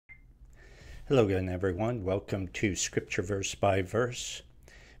Hello again, everyone. Welcome to Scripture Verse by Verse.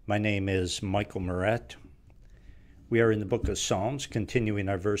 My name is Michael Moret. We are in the book of Psalms, continuing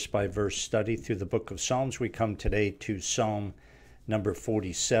our verse by verse study through the book of Psalms. We come today to Psalm number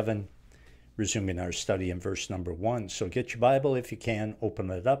 47, resuming our study in verse number 1. So get your Bible, if you can, open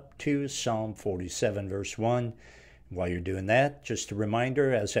it up to Psalm 47, verse 1. While you're doing that, just a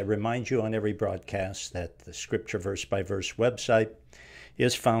reminder, as I remind you on every broadcast, that the Scripture Verse by Verse website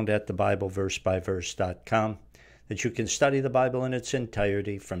is found at thebibleversebyverse.com, that you can study the Bible in its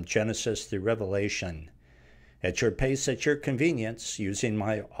entirety from Genesis through Revelation at your pace, at your convenience, using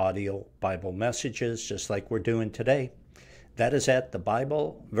my audio Bible messages, just like we're doing today. That is at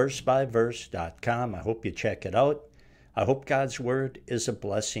thebibleversebyverse.com. I hope you check it out. I hope God's Word is a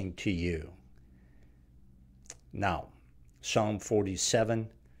blessing to you. Now, Psalm 47,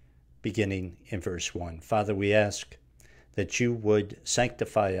 beginning in verse 1. Father, we ask that you would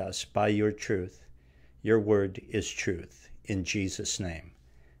sanctify us by your truth. Your word is truth. In Jesus' name,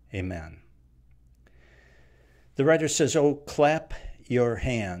 amen. The writer says, "O clap your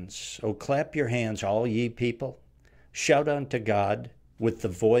hands, O clap your hands, all ye people. Shout unto God with the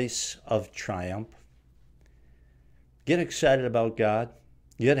voice of triumph." Get excited about God.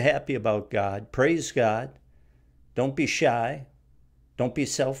 Get happy about God. Praise God. Don't be shy. Don't be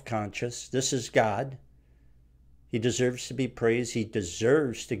self-conscious. This is God. He deserves to be praised. He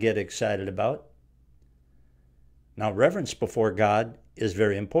deserves to get excited about. Now, reverence before God is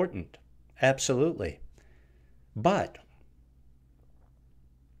very important. Absolutely. But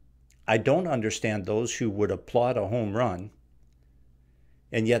I don't understand those who would applaud a home run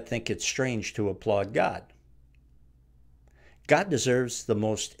and yet think it's strange to applaud God. God deserves the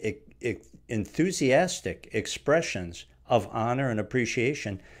most enthusiastic expressions of honor and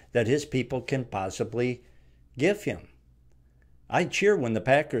appreciation that his people can possibly give him. I cheer when the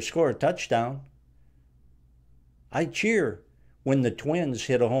Packers score a touchdown. I cheer when the Twins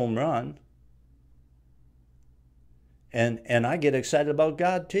hit a home run. And I get excited about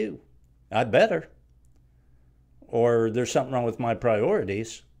God too. I better. Or there's something wrong with my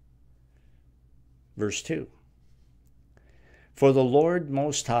priorities. Verse 2. For the Lord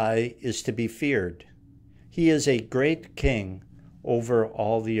Most High is to be feared. He is a great king over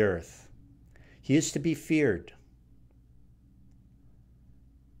all the earth. He is to be feared.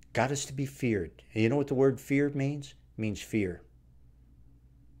 God is to be feared. And you know what the word fear means? It means fear.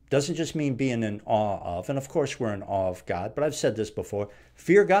 It doesn't just mean being in awe of, and of course we're in awe of God, but I've said this before,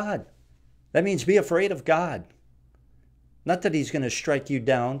 fear God. That means be afraid of God. Not that he's going to strike you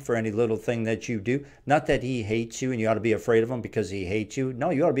down for any little thing that you do. Not that he hates you and you ought to be afraid of him because he hates you.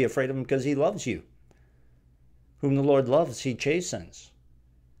 No, you ought to be afraid of him because he loves you. Whom the Lord loves, he chastens.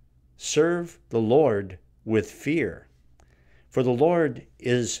 Serve the Lord with fear. For the Lord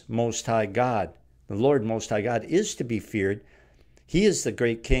is Most High God. The Lord Most High God is to be feared. He is the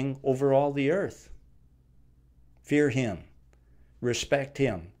great king over all the earth. Fear him. Respect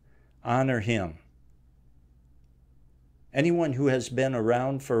him. Honor him. Anyone who has been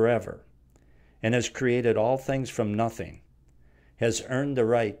around forever and has created all things from nothing has earned the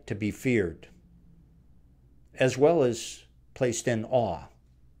right to be feared, as well as placed in awe.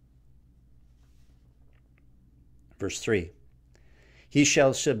 Verse 3, he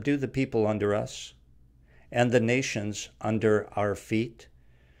shall subdue the people under us, and the nations under our feet.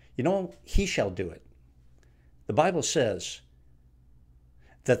 You know, he shall do it. The Bible says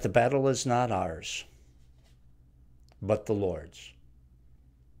that the battle is not ours, but the Lord's.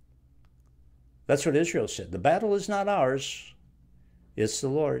 That's what Israel said. The battle is not ours, it's the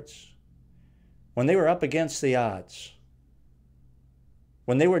Lord's. When they were up against the odds,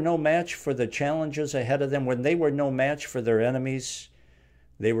 when they were no match for the challenges ahead of them, when they were no match for their enemies,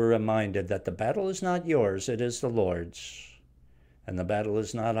 they were reminded that the battle is not yours, it is the Lord's. And the battle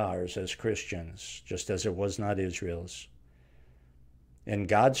is not ours as Christians, just as it was not Israel's. In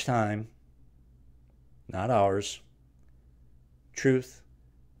God's time, not ours, truth,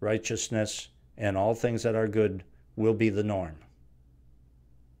 righteousness, and all things that are good will be the norm.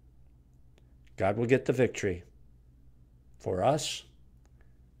 God will get the victory. For us,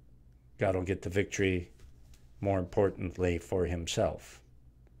 God will get the victory, more importantly, for himself.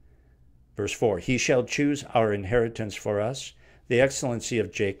 Verse 4, he shall choose our inheritance for us, the excellency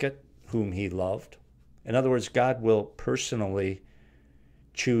of Jacob, whom he loved. In other words, God will personally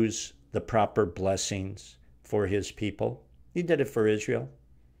choose the proper blessings for his people. He did it for Israel.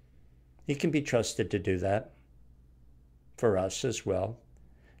 He can be trusted to do that for us as well.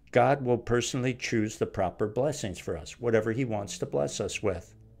 God will personally choose the proper blessings for us, whatever he wants to bless us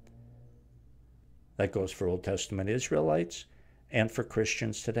with. That goes for Old Testament Israelites and for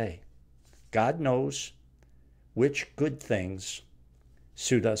Christians today. God knows which good things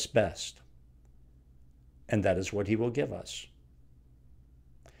suit us best, and that is what he will give us.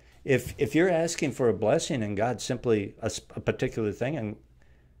 If you're asking for a blessing and God simply a particular thing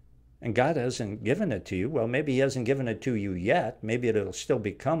and God hasn't given it to you, well, maybe he hasn't given it to you yet. Maybe it'll still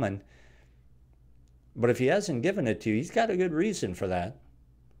be coming. But if he hasn't given it to you, he's got a good reason for that.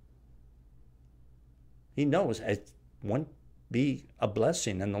 He knows it won't be a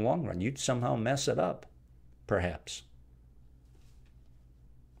blessing in the long run. You'd somehow mess it up, perhaps.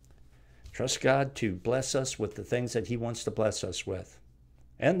 Trust God to bless us with the things that he wants to bless us with,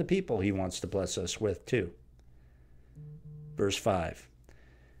 and the people he wants to bless us with too. Verse 5.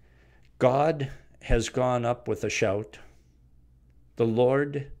 God has gone up with a shout, the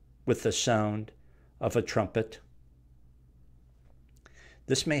Lord with the sound of a trumpet.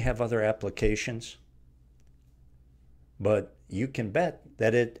 This may have other applications, but you can bet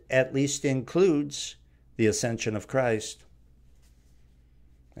that it at least includes the ascension of Christ.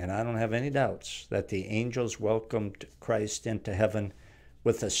 And I don't have any doubts that the angels welcomed Christ into heaven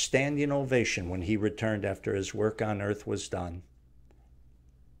with a standing ovation when he returned after his work on earth was done.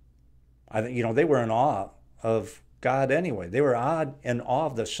 They were in awe of God anyway. They were in awe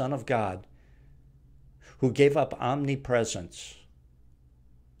of the Son of God, who gave up omnipresence,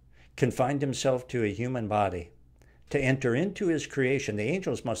 confined himself to a human body, to enter into his creation. The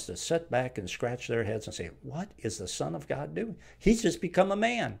angels must have sat back and scratched their heads and say, what is the Son of God doing? He's just become a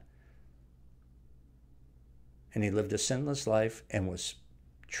man. And he lived a sinless life and was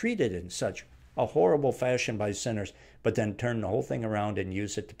treated in such a horrible fashion by sinners, but then turned the whole thing around and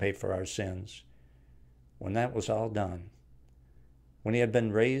used it to pay for our sins. When that was all done, when he had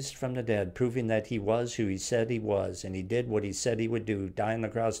been raised from the dead, proving that he was who he said he was, and he did what he said he would do, die on the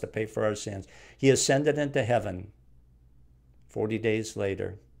cross to pay for our sins, he ascended into heaven 40 days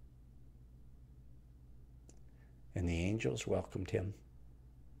later, and the angels welcomed him.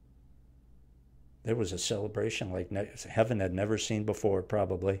 There was a celebration like heaven had never seen before,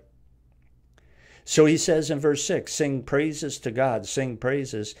 probably. So he says in verse 6, sing praises to God, sing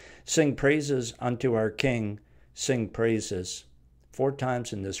praises unto our King, sing praises. 4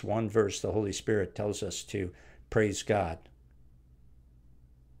 times in this one verse, the Holy Spirit tells us to praise God.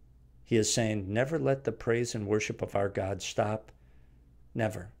 He is saying, never let the praise and worship of our God stop.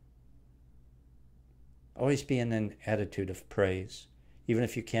 Never. Always be in an attitude of praise, even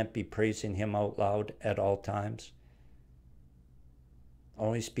if you can't be praising him out loud at all times.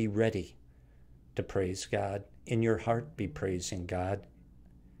 Always be ready to praise God. In your heart, be praising God.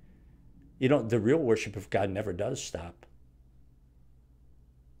 The real worship of God never does stop.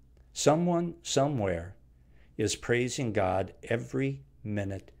 Someone, somewhere, is praising God every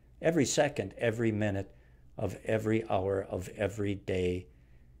minute, every second, every minute of every hour of every day.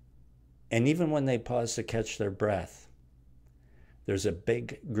 And even when they pause to catch their breath, there's a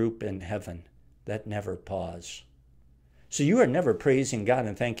big group in heaven that never pause. So you are never praising God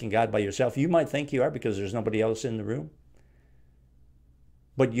and thanking God by yourself. You might think you are because there's nobody else in the room.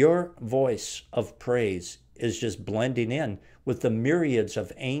 But your voice of praise is just blending in with the myriads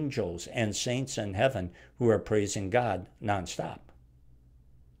of angels and saints in heaven who are praising God nonstop.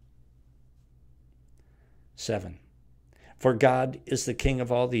 7. For God is the King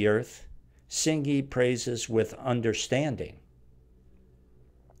of all the earth. Sing ye praises with understanding.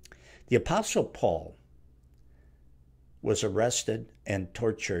 The Apostle Paul was arrested and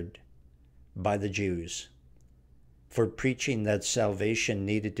tortured by the Jews for preaching that salvation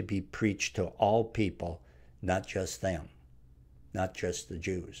needed to be preached to all people, not just them, not just the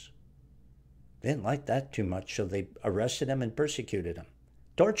Jews. They didn't like that too much, so they arrested him and persecuted him,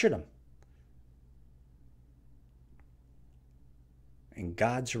 tortured him. And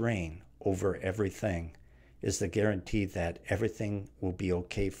God's reign over everything is the guarantee that everything will be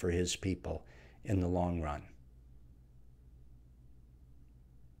okay for his people in the long run.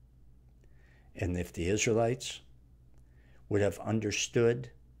 And if the Israelites would have understood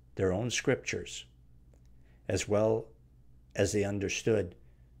their own scriptures as well as they understood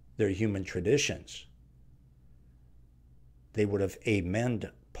their human traditions, they would have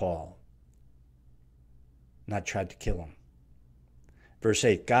amened Paul, not tried to kill him. Verse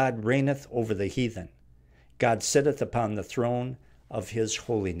 8, God reigneth over the heathen. God sitteth upon the throne of his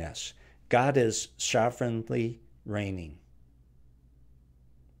holiness. God is sovereignly reigning,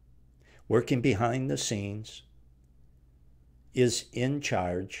 working behind the scenes, is in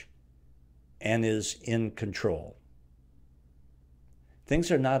charge, and is in control.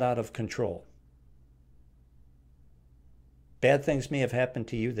 Things are not out of control. Bad things may have happened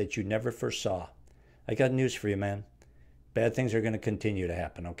to you that you never foresaw. I got news for you, man. Bad things are going to continue to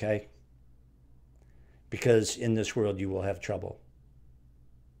happen, okay? because in this world you will have trouble.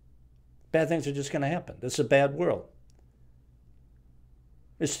 Bad things are just going to happen. This is a bad world.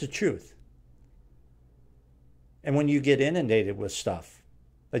 It's the truth. And when you get inundated with stuff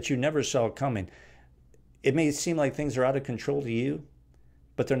that you never saw coming, it may seem like things are out of control to you,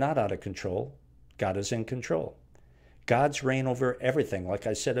 but they're not out of control. God is in control. God's reign over everything, like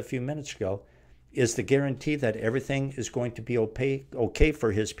I said a few minutes ago, is the guarantee that everything is going to be okay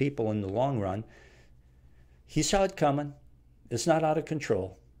for his people in the long run. He saw it coming. It's not out of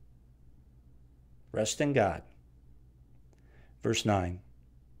control. Rest in God. Verse 9.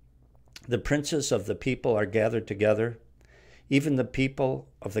 The princes of the people are gathered together, even the people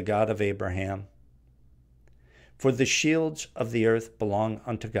of the God of Abraham. For the shields of the earth belong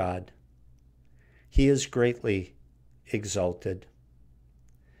unto God. He is greatly exalted.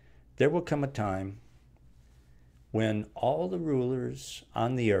 There will come a time when all the rulers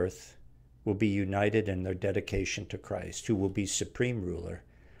on the earth will be united in their dedication to Christ, who will be supreme ruler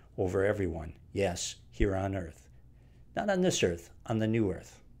over everyone. Yes, here on earth. Not on this earth, on the new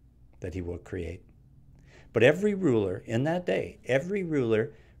earth that he will create. But every ruler in that day, every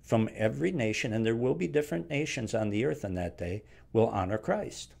ruler from every nation, and there will be different nations on the earth in that day, will honor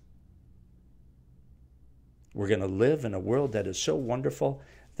Christ. We're going to live in a world that is so wonderful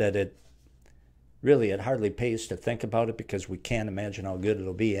that it hardly pays to think about it, because we can't imagine how good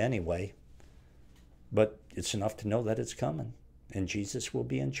it'll be anyway. But it's enough to know that it's coming, and Jesus will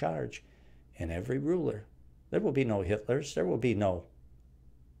be in charge. And every ruler, there will be no Hitlers, there will be no,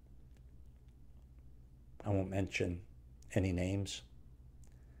 I won't mention any names,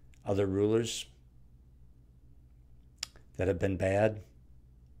 other rulers that have been bad.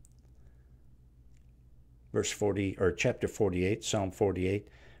 Verse 40, or chapter 48, Psalm 48,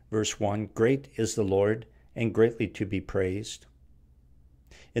 verse 1, great is the Lord, and greatly to be praised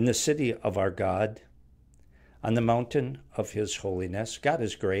in the city of our God, on the mountain of his holiness. God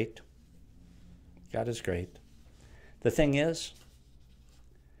is great. God is great. The thing is,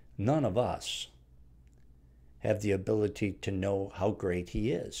 none of us have the ability to know how great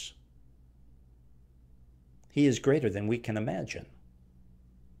he is. He is greater than we can imagine.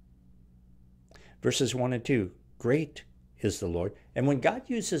 Verses 1 and 2, great is the Lord. And when God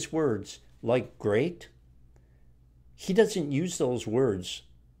uses words like great, he doesn't use those words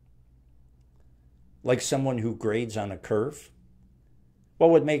like someone who grades on a curve.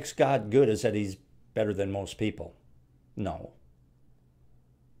 Well, what makes God good is that he's better than most people. No.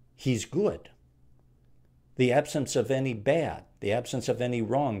 He's good. The absence of any bad, the absence of any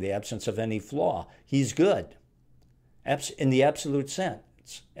wrong, the absence of any flaw. He's good in the absolute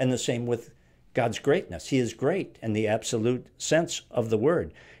sense. And the same with God's greatness. He is great in the absolute sense of the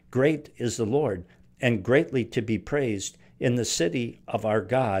word. Great is the Lord, and greatly to be praised in the city of our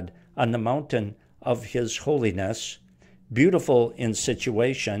God, on the mountain of his holiness, beautiful in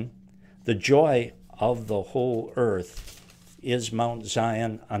situation. The joy of the whole earth is Mount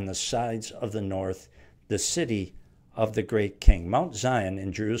Zion on the sides of the north, the city of the great king. Mount Zion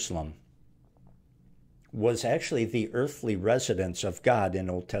in Jerusalem was actually the earthly residence of God in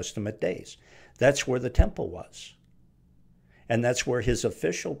Old Testament days. That's where the temple was. And that's where his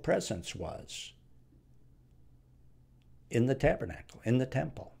official presence was. In the tabernacle, in the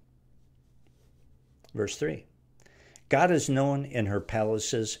temple. Verse 3. God is known in her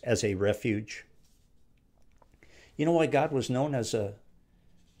palaces as a refuge. You know why God was known as a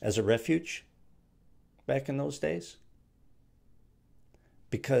refuge back in those days?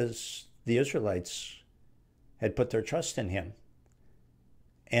 Because the Israelites had put their trust in him.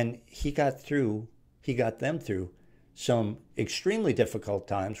 And he got them through some extremely difficult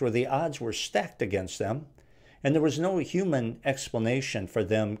times where the odds were stacked against them, and there was no human explanation for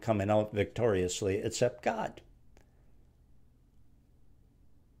them coming out victoriously except God.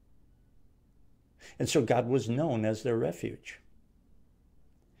 And so God was known as their refuge.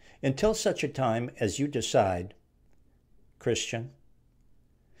 Until such a time as you decide, Christian,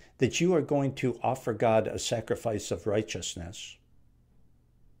 that you are going to offer God a sacrifice of righteousness.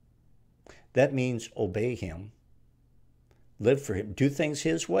 That means obey him, live for him, do things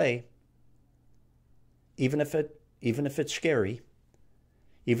his way, even if it's scary,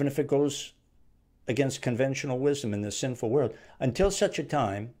 even if it goes against conventional wisdom in the sinful world, until such a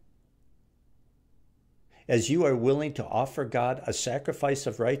time as you are willing to offer God a sacrifice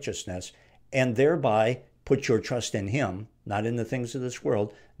of righteousness and thereby put your trust in him, not in the things of this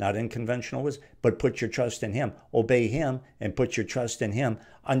world, not in conventional wisdom, but put your trust in him, obey him and put your trust in him.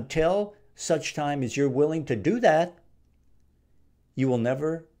 Until such time as you're willing to do that, you will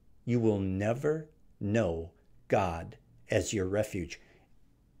never know God as your refuge.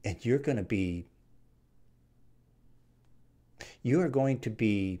 And you're going to be you are going to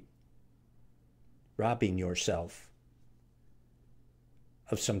be robbing yourself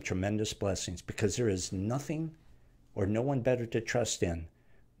of some tremendous blessings, because there is nothing or no one better to trust in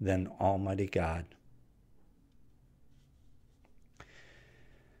than Almighty God.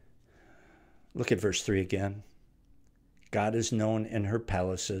 Look at verse 3 again. God is known in her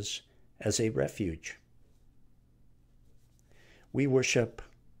palaces as a refuge. We worship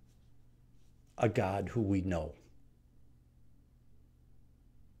a God who we know.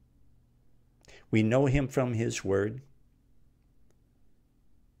 We know him from his word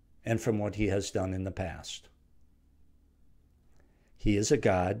and from what he has done in the past. He is a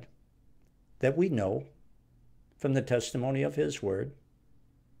God that we know from the testimony of his word,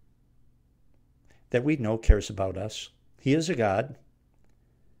 that we know cares about us. He is a God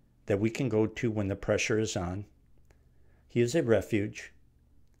that we can go to when the pressure is on. He is a refuge.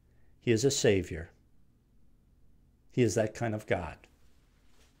 He is a Savior. He is that kind of God.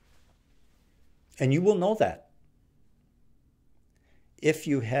 And you will know that if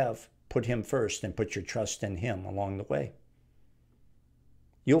you have put him first and put your trust in him along the way.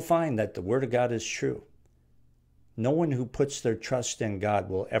 You'll find that the Word of God is true. No one who puts their trust in God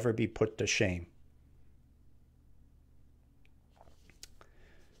will ever be put to shame.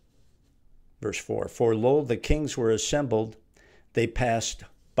 Verse 4, for lo, the kings were assembled, they passed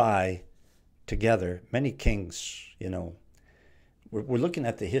by together. Many kings, we're looking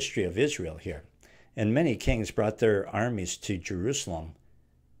at the history of Israel here. And many kings brought their armies to Jerusalem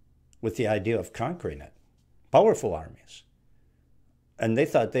with the idea of conquering it. Powerful armies. And they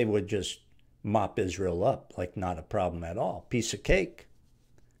thought they would just mop Israel up like not a problem at all. Piece of cake.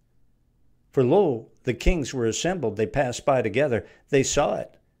 For lo, the kings were assembled, they passed by together, they saw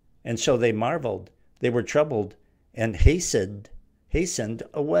it. And so they marveled, they were troubled, and hastened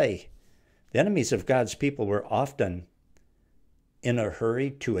away. The enemies of God's people were often in a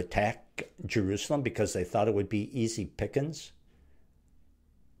hurry to attack Jerusalem because they thought it would be easy pickings.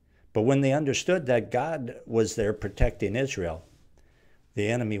 But when they understood that God was there protecting Israel, the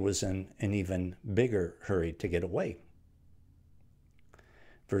enemy was in an even bigger hurry to get away.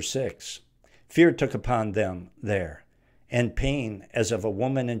 Verse 6, fear took upon them there, and pain as of a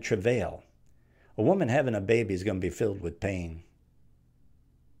woman in travail. A woman having a baby is going to be filled with pain.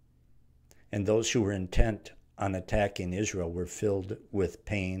 And those who were intent on attacking Israel were filled with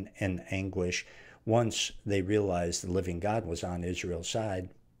pain and anguish once they realized the living God was on Israel's side.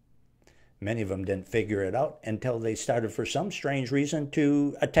 Many of them didn't figure it out until they started, for some strange reason,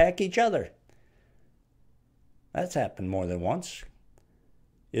 to attack each other. That's happened more than once.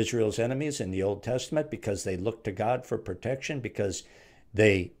 Israel's enemies in the Old Testament, because they looked to God for protection, because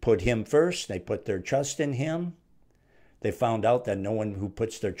they put him first, they put their trust in him. They found out that no one who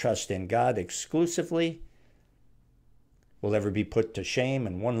puts their trust in God exclusively will ever be put to shame.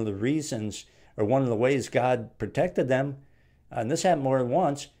 And one of the reasons, or one of the ways God protected them, and this happened more than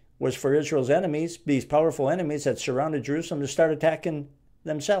once, was for Israel's enemies, these powerful enemies that surrounded Jerusalem, to start attacking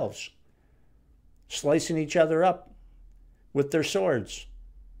themselves, slicing each other up with their swords.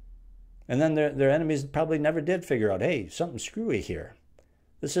 And then their enemies probably never did figure out, hey, something's screwy here.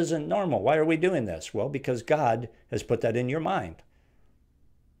 This isn't normal. Why are we doing this? Well, because God has put that in your mind.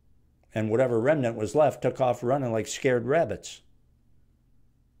 And whatever remnant was left took off running like scared rabbits.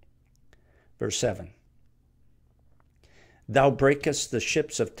 Verse 7. Thou breakest the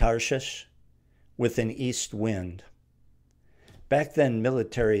ships of Tarshish with an east wind. Back then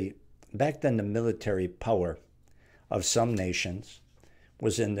the military power of some nations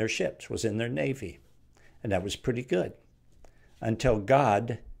was in their ships, was in their navy. And that was pretty good. Until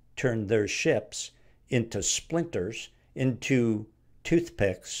God turned their ships into splinters, into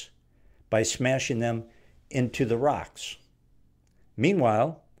toothpicks, by smashing them into the rocks.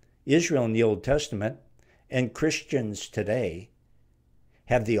 Meanwhile, Israel in the Old Testament and Christians today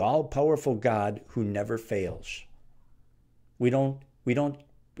have the all-powerful God who never fails. We don't,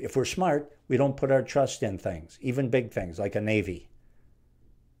 if we're smart, we don't put our trust in things, even big things like a navy.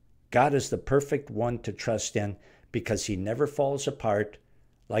 God is the perfect one to trust in because he never falls apart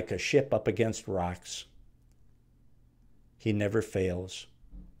like a ship up against rocks. He never fails,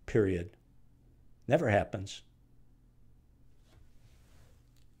 period. Never happens.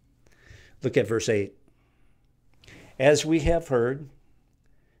 Look at verse 8. As we have heard,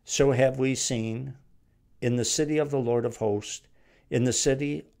 so have we seen in the city of the Lord of hosts, in the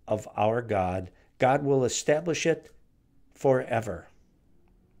city of our God. God will establish it forever.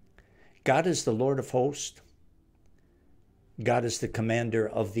 God is the Lord of hosts. God is the commander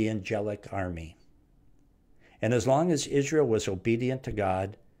of the angelic army. And as long as Israel was obedient to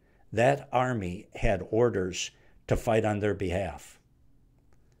God, that army had orders to fight on their behalf.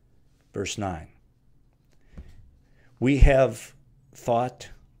 Verse 9. We have thought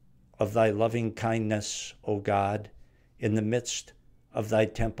of thy loving kindness, O God, in the midst of thy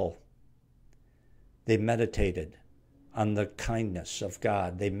temple. They meditated on the kindness of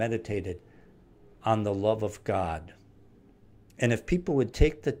God. They meditated on the love of God. And if people would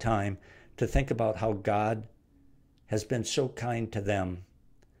take the time to think about how God has been so kind to them,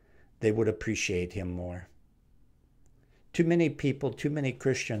 they would appreciate him more. Too many people, too many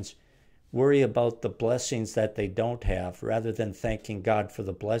Christians worry about the blessings that they don't have rather than thanking God for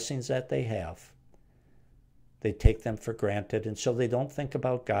the blessings that they have. They take them for granted, and so they don't think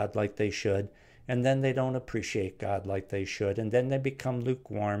about God like they should, and then they don't appreciate God like they should, and then they become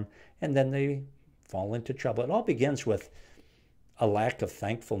lukewarm, and then they fall into trouble. It all begins with a lack of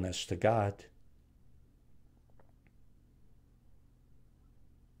thankfulness to God.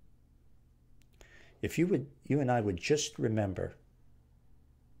 If you and I would just remember,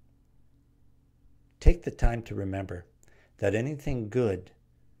 take the time to remember that anything good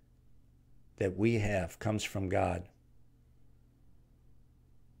that we have comes from God.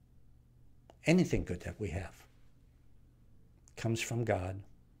 Anything good that we have comes from God.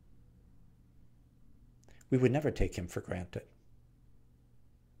 We would never take him for granted.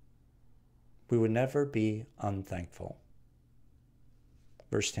 We would never be unthankful.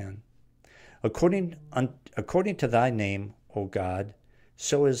 Verse 10. According to thy name, O God,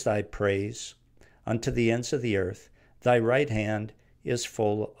 so is thy praise unto the ends of the earth. Thy right hand is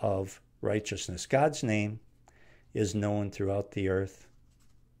full of righteousness. God's name is known throughout the earth.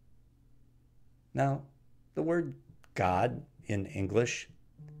 Now, the word God in English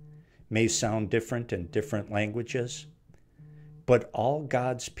may sound different in different languages, but all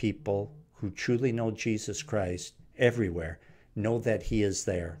God's people who truly know Jesus Christ everywhere know that he is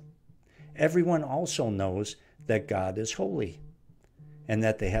there. Everyone also knows that God is holy and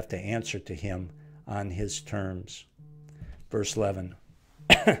that they have to answer to him on his terms. Verse 11.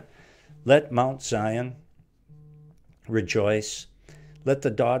 Let Mount Zion rejoice. Let the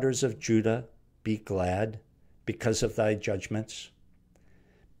daughters of Judah be glad because of thy judgments.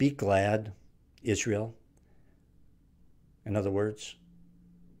 Be glad, Israel. In other words,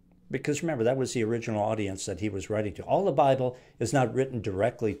 because remember, that was the original audience that he was writing to. All the Bible is not written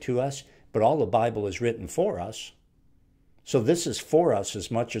directly to us, but all the Bible is written for us. So this is for us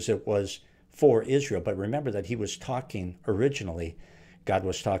as much as it was for Israel. But remember that he was talking originally, God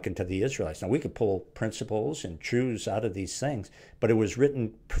was talking to the Israelites. Now we could pull principles and truths out of these things, but it was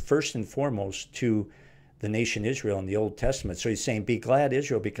written first and foremost to the nation Israel in the Old Testament. So he's saying, be glad,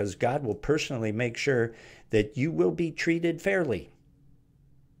 Israel, because God will personally make sure that you will be treated fairly.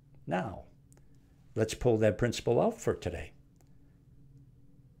 Now, let's pull that principle out for today.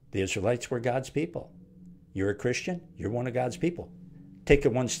 The Israelites were God's people. You're a Christian, you're one of God's people. Take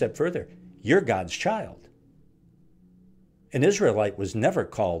it one step further. You're God's child. An Israelite was never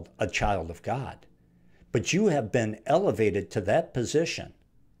called a child of God, but you have been elevated to that position,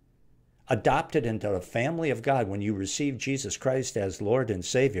 adopted into the family of God when you received Jesus Christ as Lord and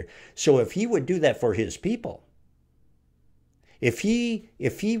Savior. So if he would do that for his people, if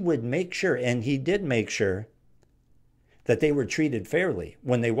he would make sure, and he did make sure, that they were treated fairly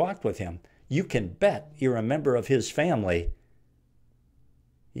when they walked with him, you can bet you're a member of his family.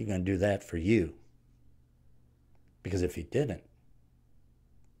 He's going to do that for you. Because if he didn't,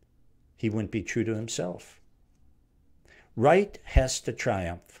 he wouldn't be true to himself. Right has to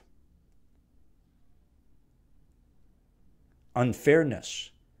triumph.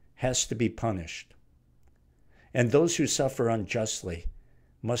 Unfairness has to be punished. And those who suffer unjustly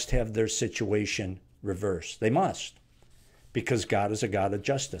must have their situation reversed. They must. Because God is a God of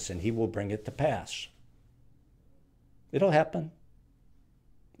justice, and he will bring it to pass. It'll happen.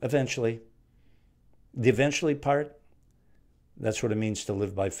 Eventually. The eventually part, that's what it means to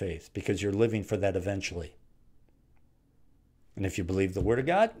live by faith, because you're living for that eventually. And if you believe the Word of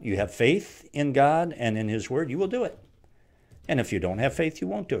God, you have faith in God and in his Word, you will do it. And if you don't have faith, you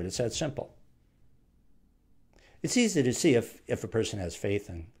won't do it. It's that simple. It's easy to see if a person has faith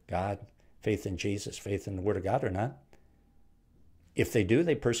in God, faith in Jesus, faith in the Word of God or not. If they do,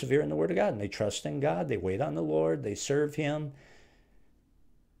 they persevere in the Word of God, and they trust in God, they wait on the Lord, they serve him,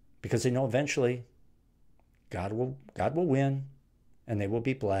 because they know eventually God will win, and they will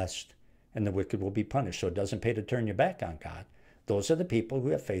be blessed, and the wicked will be punished. So it doesn't pay to turn your back on God. Those are the people who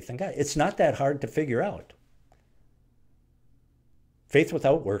have faith in God. It's not that hard to figure out. Faith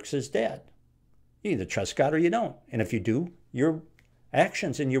without works is dead. You either trust God or you don't. And if you do, your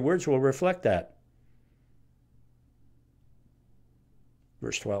actions and your words will reflect that.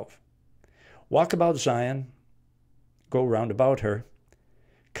 Verse 12. Walk about Zion go round about her.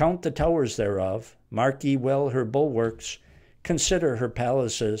 Count the towers thereof, mark ye well her bulwarks, consider her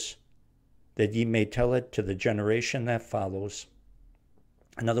palaces, that ye may tell it to the generation that follows.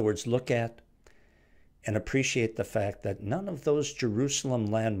 In other words, look at and appreciate the fact that none of those Jerusalem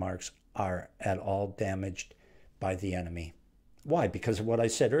landmarks are at all damaged by the enemy. Why? Because of what I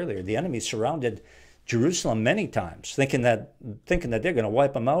said earlier. The enemy surrounded Jerusalem many times, thinking that they're going to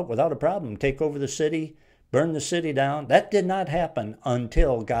wipe them out without a problem, take over the city, burn the city down. That did not happen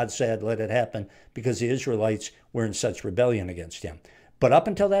until God said, let it happen, because the Israelites were in such rebellion against him. But up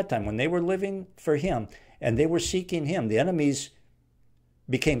until that time, when they were living for him and they were seeking him, the enemies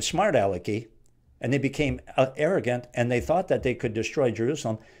became smart alecky, and they became arrogant, and they thought that they could destroy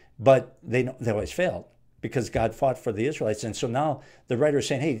Jerusalem, but they always failed because God fought for the Israelites. And so now the writer is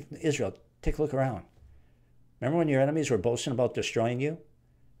saying, hey, Israel, take a look around. Remember when your enemies were boasting about destroying you,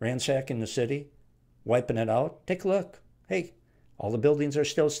 ransacking the city, wiping it out? Take a look. Hey, all the buildings are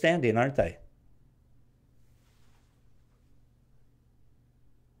still standing, aren't they?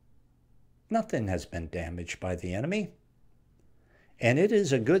 Nothing has been damaged by the enemy. And it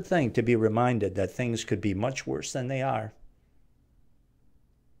is a good thing to be reminded that things could be much worse than they are.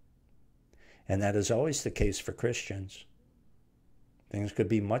 And that is always the case for Christians. Things could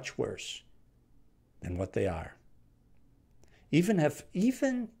be much worse than what they are. Even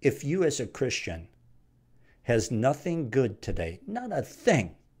if you as a Christian has nothing good today, not a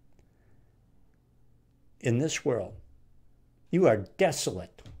thing in this world, you are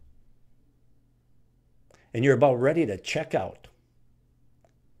desolate, and you're about ready to check out,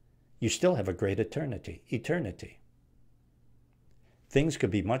 you still have a great eternity. Things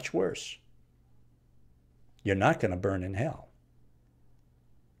could be much worse. You're not going to burn in hell.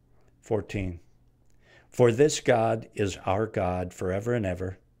 14. For this God is our God forever and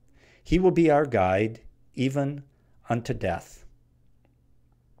ever. He will be our guide even unto death.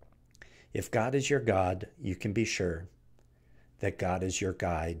 If God is your God, you can be sure that God is your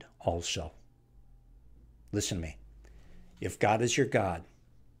guide also. Listen to me. If God is your God,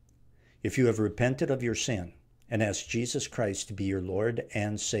 if you have repented of your sin and asked Jesus Christ to be your Lord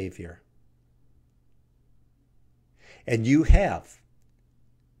and Savior, and you have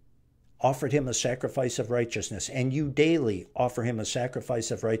offered him a sacrifice of righteousness, and you daily offer him a sacrifice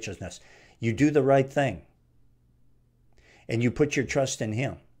of righteousness, you do the right thing, and you put your trust in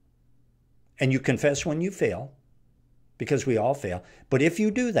him, and you confess when you fail, because we all fail. But if you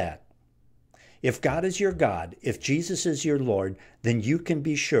do that, if God is your God, if Jesus is your Lord, then you can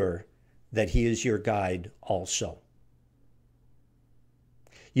be sure that he is your guide also.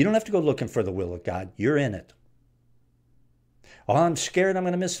 You don't have to go looking for the will of God. You're in it. Oh, I'm scared I'm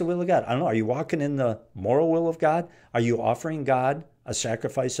going to miss the will of God. I don't know. Are you walking in the moral will of God? Are you offering God a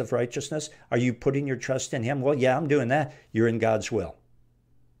sacrifice of righteousness? Are you putting your trust in him? Well, yeah, I'm doing that. You're in God's will.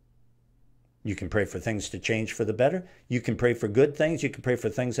 You can pray for things to change for the better. You can pray for good things. You can pray for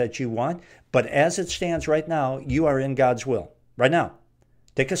things that you want. But as it stands right now, you are in God's will. Right now.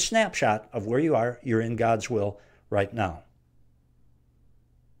 Take a snapshot of where you are. You're in God's will right now.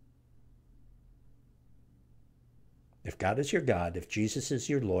 If God is your God, if Jesus is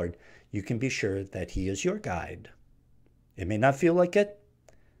your Lord, you can be sure that he is your guide. It may not feel like it,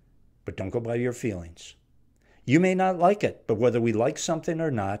 but don't go by your feelings. You may not like it, but whether we like something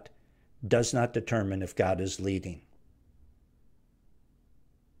or not does not determine if God is leading.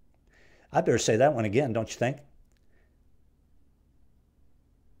 I better say that one again, don't you think?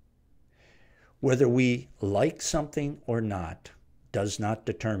 Whether we like something or not does not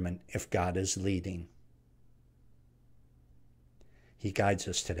determine if God is leading. He guides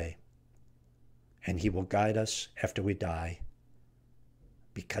us today, and he will guide us after we die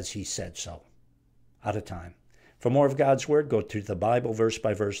because he said so. Out of time. For more of God's Word, go to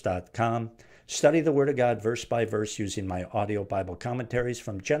thebibleversebyverse.com. Study the Word of God verse by verse using my audio Bible commentaries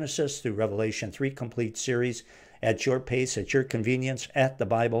from Genesis through Revelation 3 complete series at your pace, at your convenience, at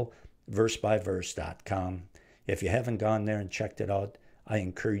thebibleversebyverse.com. If you haven't gone there and checked it out, I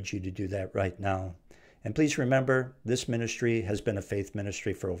encourage you to do that right now. And please remember, this ministry has been a faith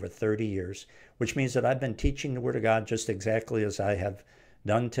ministry for over 30 years, which means that I've been teaching the Word of God just exactly as I have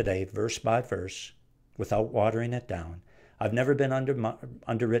done today, verse by verse, without watering it down. I've never been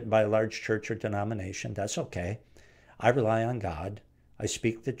underwritten by a large church or denomination. That's okay. I rely on God. I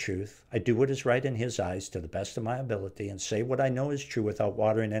speak the truth. I do what is right in his eyes to the best of my ability and say what I know is true without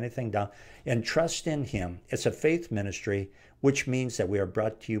watering anything down and trust in him. It's a faith ministry, which means that we are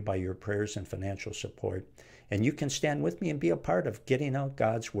brought to you by your prayers and financial support. And you can stand with me and be a part of getting out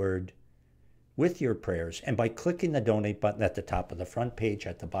God's Word with your prayers and by clicking the donate button at the top of the front page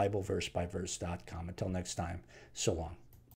at thebibleversebyverse.com. Until next time, so long.